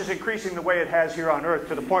knowledge is increasing the way it has here on earth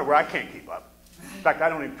to the point where I can't keep up. In fact, I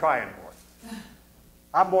don't even try anymore.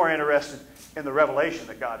 I'm more interested in the revelation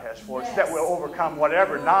that God has for us that will overcome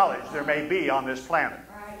whatever knowledge there may be on this planet.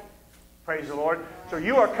 Right. Praise the Lord. So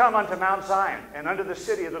you are come unto Mount Zion and unto the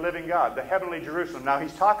city of the living God, the heavenly Jerusalem. Now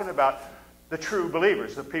he's talking about the true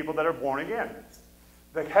believers, the people that are born again.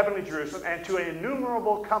 The heavenly Jerusalem, and to an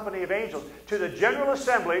innumerable company of angels, to the general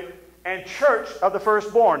assembly and church of the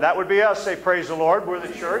firstborn. That would be us. Say, praise the Lord. We're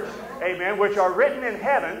the church. Amen. Which are written in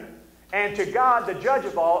heaven, and to God, the judge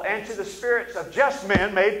of all, and to the spirits of just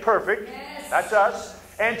men made perfect. Yes. That's us.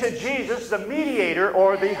 And to Jesus, the mediator,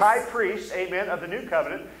 or the high priest, amen, of the new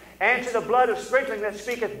covenant, and to the blood of sprinkling that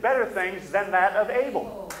speaketh better things than that of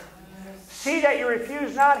Abel. See that you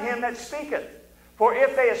refuse not him that speaketh. For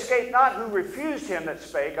if they escape not who refused him that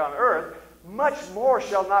spake on earth, much more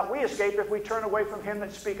shall not we escape if we turn away from him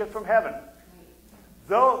that speaketh from heaven.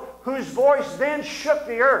 Though whose voice then shook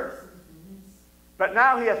the earth. But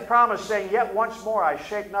now he hath promised, saying, Yet once more I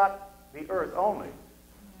shake not the earth only,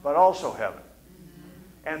 but also heaven.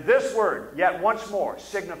 And this word, yet once more,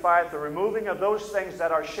 signifieth the removing of those things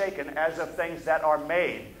that are shaken as of things that are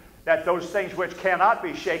made, that those things which cannot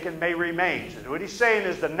be shaken may remain. So what he's saying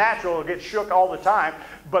is the natural will get shook all the time,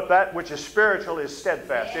 but that which is spiritual is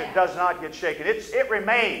steadfast. It does not get shaken. It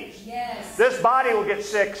remains. Yes. This body will get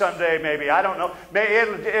sick someday, maybe. I don't know. Maybe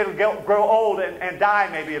it'll grow old and die,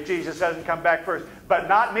 maybe, if Jesus doesn't come back first. But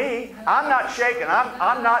not me. I'm not shaken.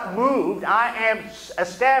 I'm not moved. I am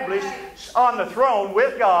established on the throne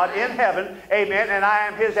with God in heaven. Amen. And I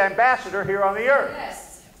am his ambassador here on the earth.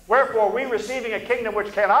 Yes. Wherefore, we receiving a kingdom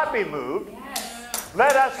which cannot be moved, Yes.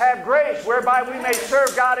 let us have grace whereby we may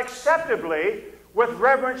serve God acceptably with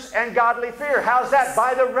reverence and godly fear. How's that?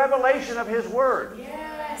 By the revelation of his word.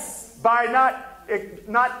 Yes. By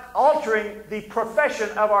not altering the profession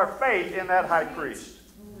of our faith in that high priest.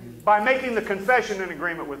 By making the confession in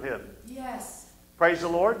agreement with him. Yes. Praise the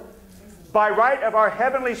Lord. By right of our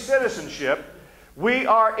heavenly citizenship, we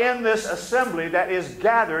are in this assembly that is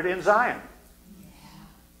gathered in Zion.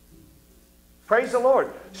 Praise the Lord.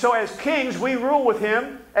 So as kings, we rule with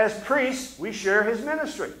him. As priests, we share his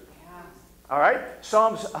ministry. Yeah. All right?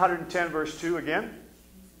 Psalms 110 verse 2 again.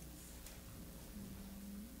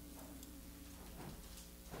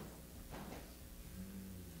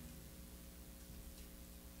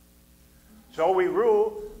 So we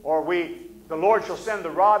rule, or the Lord shall send the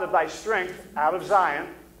rod of thy strength out of Zion.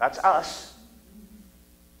 That's us.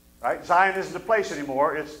 Right? Zion isn't a place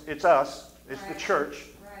anymore. It's us. It's the church.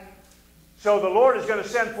 Right. So the Lord is going to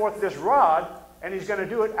send forth this rod, and he's going to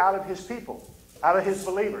do it out of his people, out of his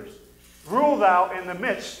believers. Rule thou in the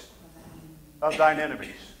midst of thine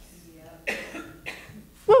enemies. Yep.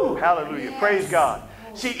 Woo! Hallelujah. Yes. Praise God.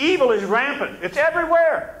 See, evil is rampant. It's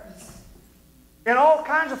everywhere. In all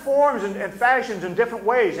kinds of forms and fashions and different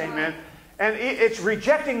ways. Amen. And it's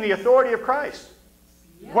rejecting the authority of Christ.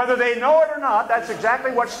 Whether they know it or not, that's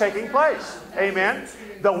exactly what's taking place. Amen.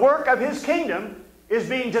 The work of his kingdom is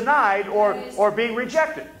being denied or being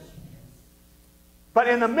rejected. But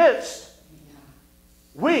in the midst,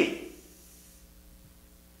 we,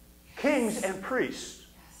 kings and priests,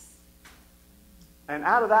 and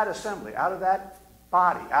out of that assembly, out of that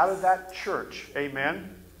body, out of that church,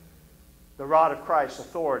 amen, the rod of Christ's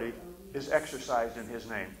authority is exercised in his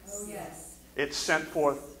name. Oh, yes. It's sent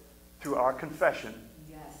forth through our confession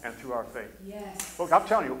Yes. and through our faith. Yes. Look, I'm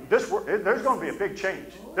telling you, there's going to be a big change.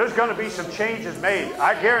 There's going to be some changes made.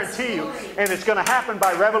 I guarantee you. And it's going to happen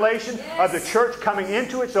by revelation of the church coming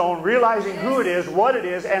into its own, realizing who it is, what it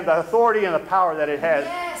is, and the authority and the power that it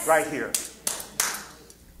has right here.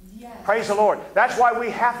 Praise the Lord. That's why we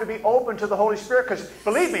have to be open to the Holy Spirit, because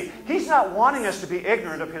believe me, he's not wanting us to be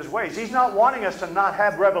ignorant of his ways. He's not wanting us to not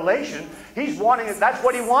have revelation. He's wanting it. That's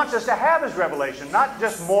what he wants us to have, is revelation. Not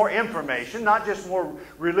just more information, not just more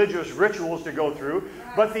religious rituals to go through,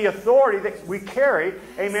 but the authority that we carry,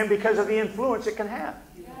 amen, because of the influence it can have.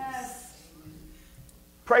 Yes.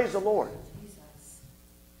 Praise the Lord. Jesus.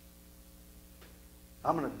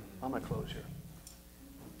 I'm going to close here.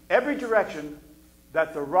 Every direction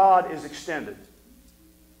that the rod is extended,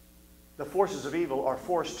 the forces of evil are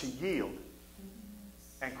forced to yield,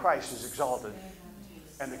 and Christ is exalted,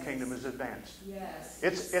 and the kingdom is advanced. Yes.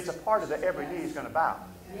 It's a part of that every knee is going to bow,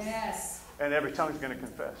 Yes. and every tongue is going to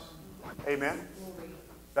confess. Amen? Glory.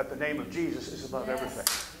 That the name of Jesus is above everything.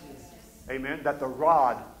 Amen? That the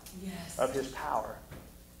rod Yes. of his power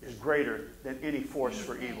is greater than any force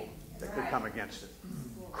for evil that could come against it.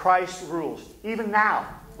 Christ rules, even now,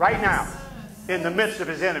 right now, in the midst of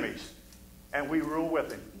his enemies. and we rule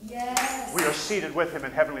with him. Yes. We are seated with him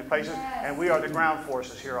in heavenly places, Yes. and we are the ground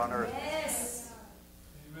forces here on earth. Yes.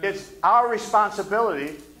 It's our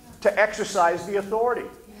responsibility to exercise the authority.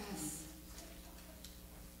 Yes.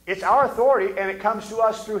 It's our authority, and it comes to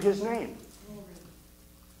us through his name.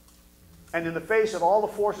 And in the face of all the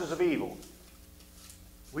forces of evil,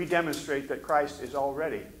 we demonstrate that Christ is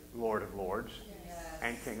already Lord of Lords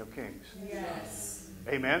and King of Kings. Yes.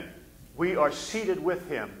 Amen? We are seated with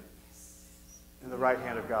him in the right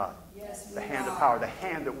hand of God. Yes. The hand of power, the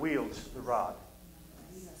hand that wields the rod.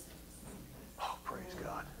 Oh, praise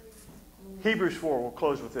God. Hebrews 4, we'll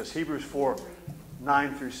close with this. Hebrews 4,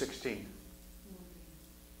 9 through 16.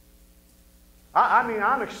 I mean,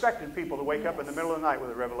 I'm expecting people to wake up in the middle of the night with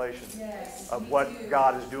a revelation of what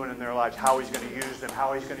God is doing in their lives, how he's going to use them,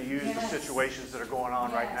 how he's going to use the situations that are going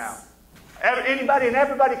on right now. Anybody and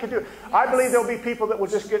everybody can do it. I believe there'll be people that will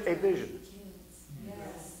just get a vision.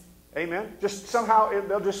 Amen? Just somehow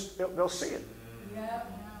they'll see it.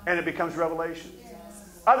 And it becomes revelation.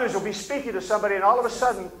 Others will be speaking to somebody, and all of a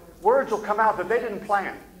sudden words will come out that they didn't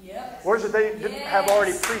plan. Words that they didn't have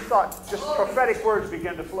already pre-thought. Just prophetic words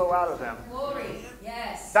begin to flow out of them. Glory.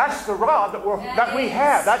 Yes. That's the rod that we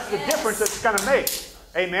have. That's the difference it's going to make.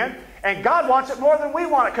 Amen? And God wants it more than we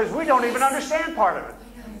want it, because we don't even understand part of it.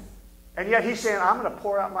 And yet he's saying, I'm going to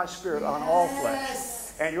pour out my spirit on all flesh.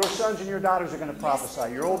 And your sons and your daughters are going to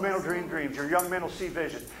prophesy. Your old men will dream dreams. Your young men will see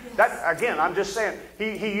visions. That, again, I'm just saying,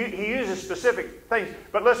 he uses specific things.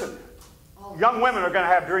 But listen, young women are going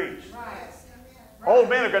to have dreams. Old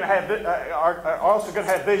men are going to have are also going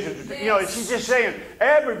to have visions. You know, she's just saying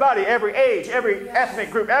everybody, every age, every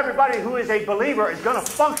ethnic group, everybody who is a believer is going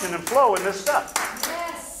to function and flow in this stuff.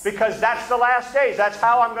 Yes. Because that's the last days. That's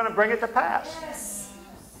how I'm going to bring it to pass. Yes.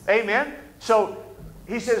 Amen. So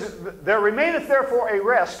he says, there remaineth therefore a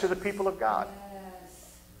rest to the people of God.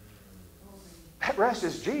 Yes. That rest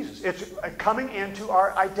is Jesus. It's coming into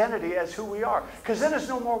our identity as who we are. Because then there's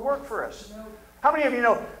no more work for us. How many of you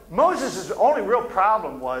know Moses' only real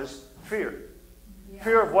problem was fear?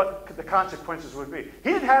 Fear of what the consequences would be. He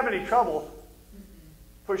didn't have any trouble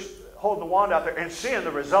holding the wand out there and seeing the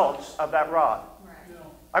results of that rod.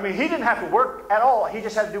 I mean, he didn't have to work at all. He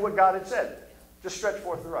just had to do what God had said. Just stretch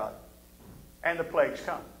forth the rod. And the plagues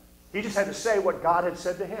come. He just had to say what God had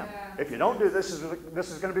said to him. If you don't do this, this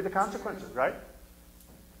is going to be the consequences, right?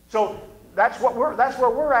 So that's where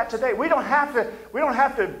we're at today. We don't have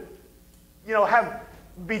to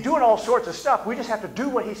be doing all sorts of stuff. We just have to do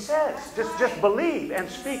what he says. Just believe and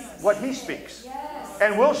speak what he speaks.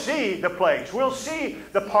 And we'll see the plagues. We'll see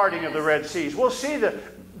the parting of the Red Seas. We'll see the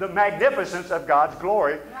magnificence of God's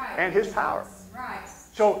glory and his power.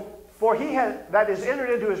 So, for he that is entered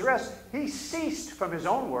into his rest, he ceased from his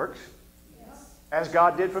own works, as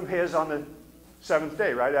God did from his on the seventh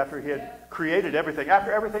day, right? After he had created everything,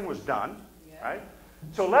 after everything was done, right?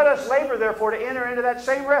 So let us labor, therefore, to enter into that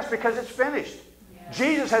same rest, because it's finished.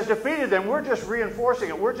 Jesus has defeated them. We're just reinforcing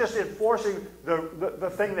it. We're just enforcing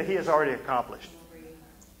the thing that he has already accomplished.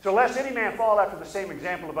 So lest any man fall after the same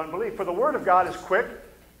example of unbelief. For the word of God is quick,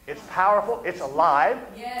 it's powerful, it's alive,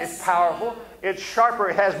 it's powerful, it's sharper,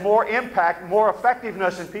 it has more impact, more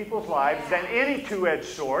effectiveness in people's lives than any two-edged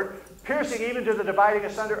sword, piercing even to the dividing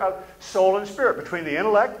asunder of soul and spirit, between the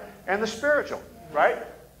intellect and the spiritual, right?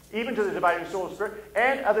 Even to the dividing soul and spirit,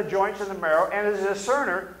 and of the joints and the marrow, and is a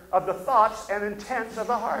discerner of the thoughts and intents of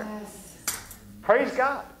the heart. Praise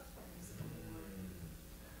God.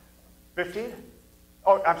 15.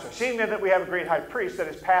 Oh, I'm sorry. Seeing then that we have a great high priest that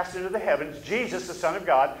has passed into the heavens, Jesus, the Son of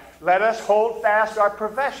God, let us hold fast our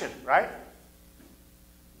profession, right?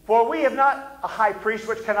 For we have not a high priest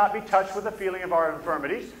which cannot be touched with the feeling of our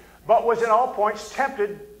infirmities, but was in all points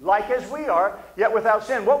tempted like as we are, yet without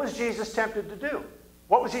sin. What was Jesus tempted to do?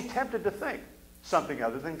 What was he tempted to think? Something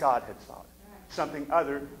other than God had thought. Something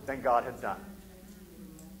other than God had done.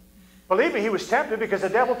 Believe me, he was tempted because the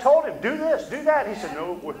devil told him, do this, do that. He said,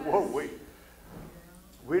 no, whoa, wait.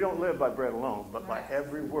 We don't live by bread alone, but by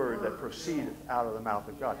every word that proceedeth out of the mouth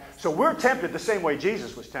of God. So we're tempted the same way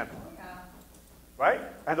Jesus was tempted. Right?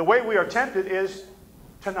 And the way we are tempted is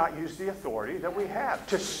to not use the authority that we have.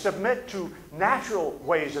 To submit to natural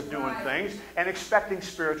ways of doing things and expecting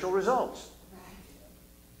spiritual results.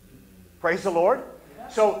 Praise the Lord.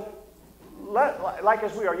 So, like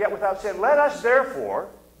as we are, yet without sin, let us therefore,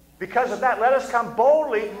 because of that, let us come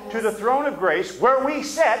boldly to the throne of grace, where we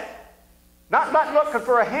sit, not looking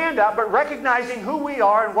for a handout, but recognizing who we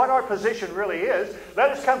are and what our position really is.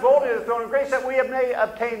 Let us come boldly to the throne of grace, that we may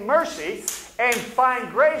obtain mercy and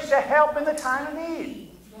find grace to help in the time of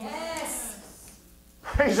need. Yes.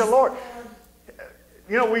 Praise the Lord.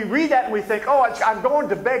 You know, we read that and we think, oh, I'm going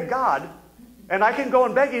to beg God. And I can go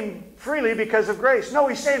and beg him freely because of grace. No,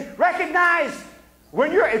 he's saying, recognize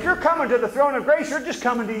if you're coming to the throne of grace, you're just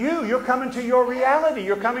coming to you. You're coming to your reality.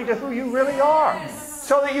 You're coming to who you really are. Yes.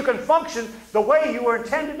 So that you can function the way you were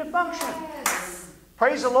intended to function. Yes.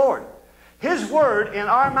 Praise the Lord. His word in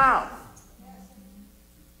our mouth.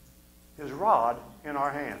 His rod in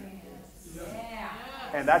our hand. Yeah.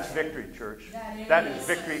 And that's victory, church. That is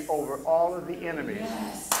victory over all of the enemies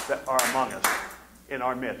that are among us, in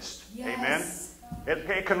our midst. Yes. Amen?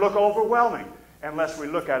 It can look overwhelming unless we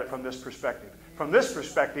look at it from this perspective. From this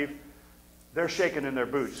perspective, they're shaking in their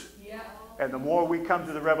boots. Yep. And the more we come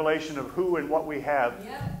to the revelation of who and what we have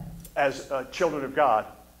as children of God,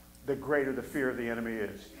 the greater the fear of the enemy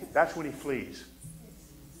is. That's when he flees.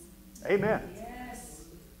 Amen. Yes.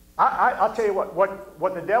 I'll tell you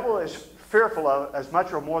what the devil is fearful of as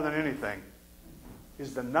much or more than anything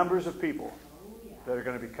is the numbers of people that are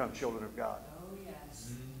going to become children of God. Oh,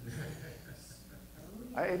 yes.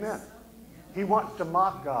 Amen. He wants to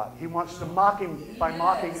mock God. He wants to mock him by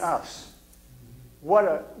mocking us.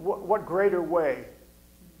 What greater way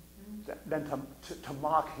than to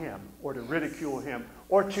mock him or to ridicule him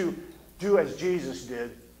or to do as Jesus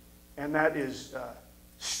did, and that is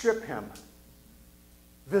strip him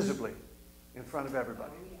visibly in front of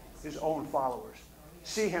everybody, his own followers.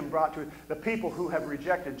 See him brought to the people who have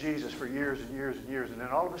rejected Jesus for years and years and years, and then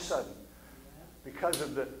all of a sudden, because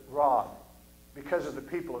of the rod, because of the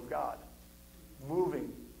people of God,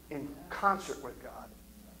 moving in concert with God,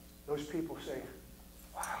 those people say,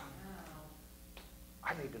 wow,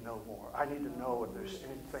 I need to know more. I need to know if there's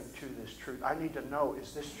anything to this truth. I need to know,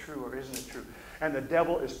 is this true or isn't it true? And the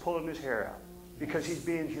devil is pulling his hair out because he's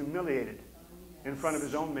being humiliated in front of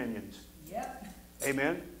his own minions. Yep.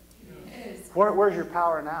 Amen? Yes. Where's your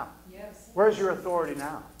power now? Yes. Where's your authority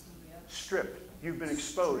now? Yep. Stripped. You've been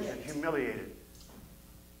exposed and humiliated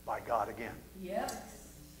by God again. Yep.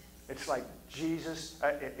 It's like Jesus,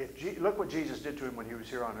 look what Jesus did to him when he was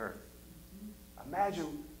here on earth.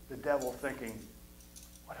 Imagine the devil thinking,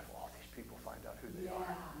 what if all these people find out who they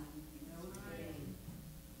are?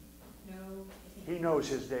 No. He knows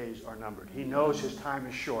his days are numbered. He knows his time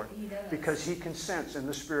is short because he can sense in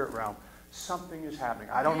the spirit realm something is happening.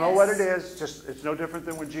 I don't know what it is. Just it's no different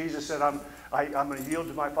than when Jesus said, I'm going to yield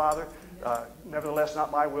to my Father. Nevertheless,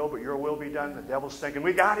 not my will, but your will be done. The devil's thinking,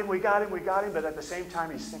 we got him. But at the same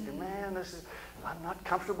time, he's thinking, man, I'm not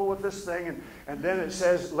comfortable with this thing. And then it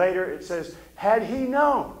says, later, had he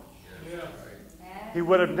known, he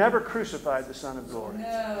would have never crucified the Son of Glory.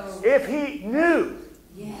 No. If he knew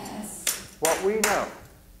what we know,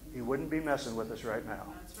 he wouldn't be messing with us right now.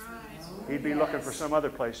 He'd be looking for some other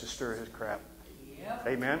place to stir his crap. Yep.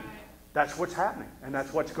 Amen? That's what's happening, and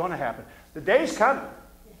that's what's going to happen. The day's coming.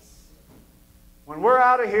 When we're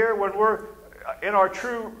out of here, when we're in our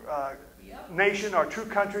true nation, our true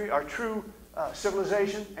country, our true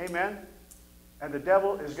civilization, amen? And the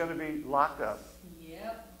devil is going to be locked up.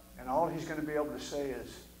 Yep. And all he's going to be able to say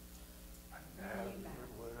is, I never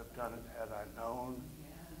would have done it had I known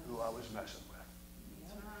who I was messing with.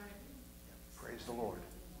 Praise the Lord.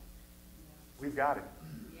 We've got him.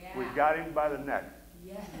 Yeah. We've got him by the neck.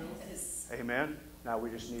 Yes. Amen? Now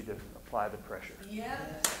we just need to apply the pressure.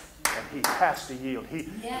 Yep. And he has to yield.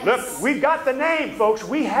 Yes. Look, we've got the name, folks.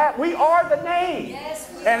 We are the name. Yes,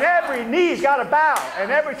 we And are. every knee's got to bow.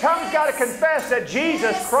 And every tongue's got to confess that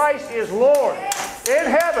Jesus Christ is Lord. In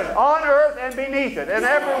heaven, on earth, and beneath it. And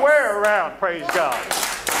everywhere around. Praise God.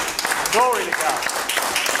 Glory to God.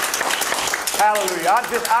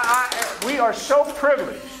 Hallelujah. We are so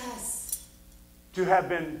privileged to have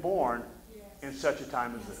been born in such a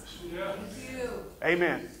time as this. Thank you.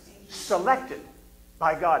 Amen. Selected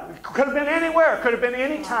by God. It could have been anywhere. It could have been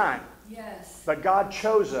any time. Yes. But God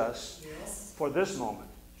chose us for this moment.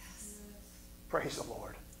 Praise the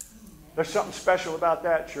Lord. There's something special about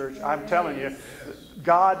that, church. I'm telling you,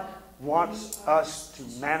 God wants us to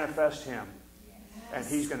manifest Him. And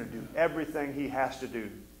He's going to do everything He has to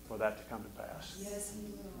do for that to come to pass. Yes,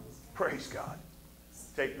 He will. Praise God.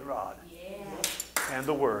 Take the rod Yeah. and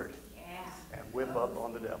the word Yeah. and whip up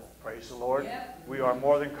on the devil. Praise the Lord. Yep. We are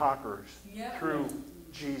more than conquerors Yep. through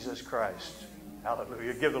Jesus Christ.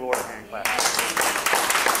 Hallelujah. Give the Lord a hand clap.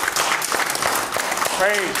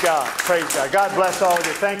 Praise God. Praise God. God bless all of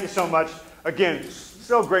you. Thank you so much. Again,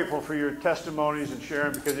 so grateful for your testimonies and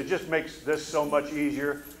sharing because it just makes this so much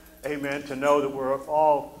easier. Amen. To know that we're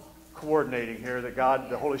all coordinating here, that God,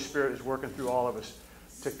 the Holy Spirit is working through all of us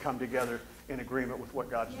to come together in agreement with what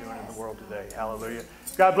God's doing in the world today. Hallelujah.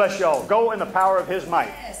 God bless you all. Go in the power of His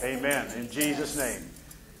might. Amen. In Jesus' name.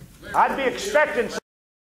 I'd be expecting